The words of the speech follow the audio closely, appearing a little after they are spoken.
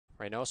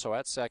Reynoso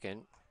at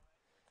second.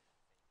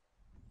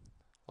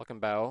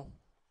 Luckenbauer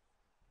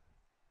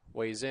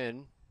weighs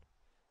in.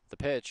 The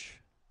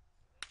pitch.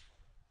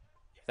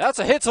 That's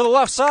a hit to the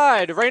left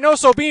side.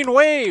 Reynoso being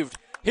waved.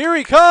 Here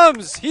he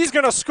comes. He's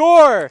going to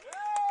score.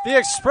 The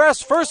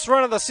Express first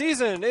run of the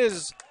season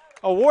is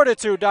awarded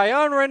to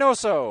Dayan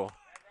Reynoso.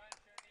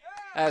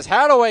 As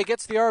Haddaway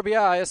gets the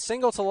RBI, a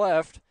single to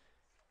left.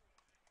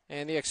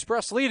 And the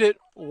Express lead it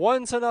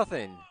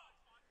 1-0.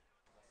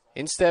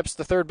 In steps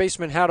the third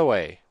baseman,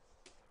 Haddaway.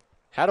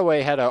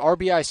 Haddaway had an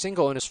RBI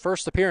single in his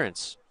first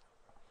appearance.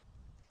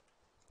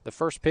 The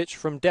first pitch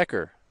from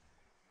Decker.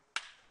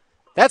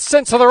 That's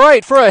sent to the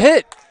right for a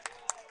hit.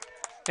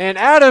 And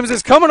Adams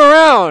is coming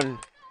around.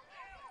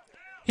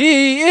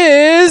 He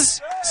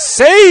is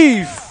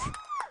safe.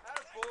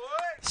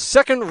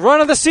 Second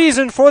run of the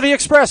season for the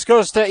Express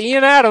goes to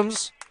Ian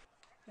Adams.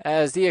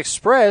 As the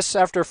Express,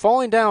 after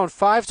falling down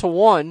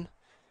 5-1,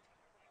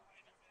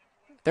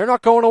 they're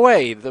not going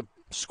away. The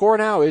score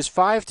now is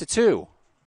 5-2.